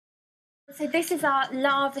So this is our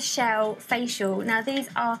Lava Shell Facial. Now these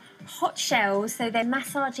are hot shells, so they're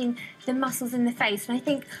massaging the muscles in the face. And I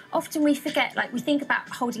think often we forget, like we think about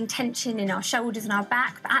holding tension in our shoulders and our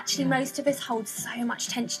back, but actually most of us hold so much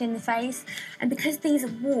tension in the face. And because these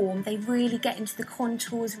are warm, they really get into the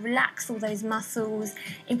contours, relax all those muscles,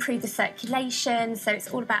 improve the circulation. So it's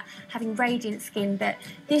all about having radiant skin. But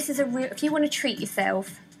this is a real, if you want to treat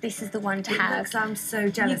yourself, this is the one to have. I'm so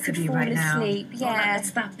jealous of you right now. Asleep. Yeah. It's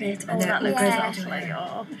that bit. Oh, that looks lovely.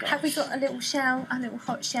 Oh, gosh. Have we got a little shell, a little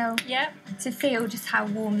hot shell? Yeah. To feel just how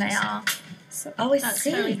warm they are. So I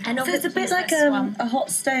see. And so it's a bit like a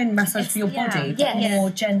hot stone massage for your body, but more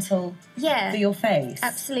gentle for your face.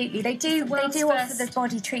 Absolutely. They do offer the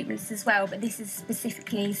body treatments as well, but this is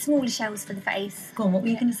specifically smaller shells for the face. Go on, what were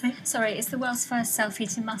you going to say? Sorry, it's the world's first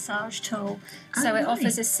self-heating massage tool. So it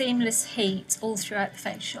offers a seamless heat all throughout the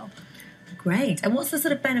facial. Great. And what's the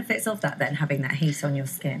sort of benefits of that then, having that heat on your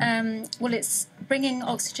skin? Well, it's bringing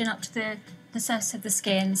oxygen up to the surface of the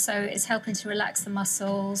skin, so it's helping to relax the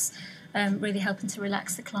muscles, really helping to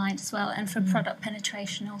relax the client as well, and for product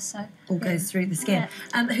penetration also. All goes through the skin.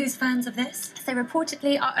 Yeah. Who's fans of this? So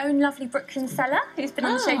reportedly our own lovely Brooklyn Seller, who's been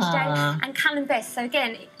on the show today, and Callum Best. So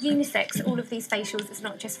again, unisex, all of these facials, it's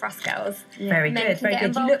not just for us girls. Very good, very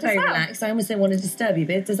good. You look very relaxed. I almost don't want to disturb you,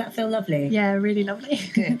 but does that feel lovely? Yeah, really lovely.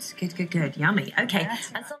 Good. Yummy. Okay.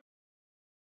 Yeah.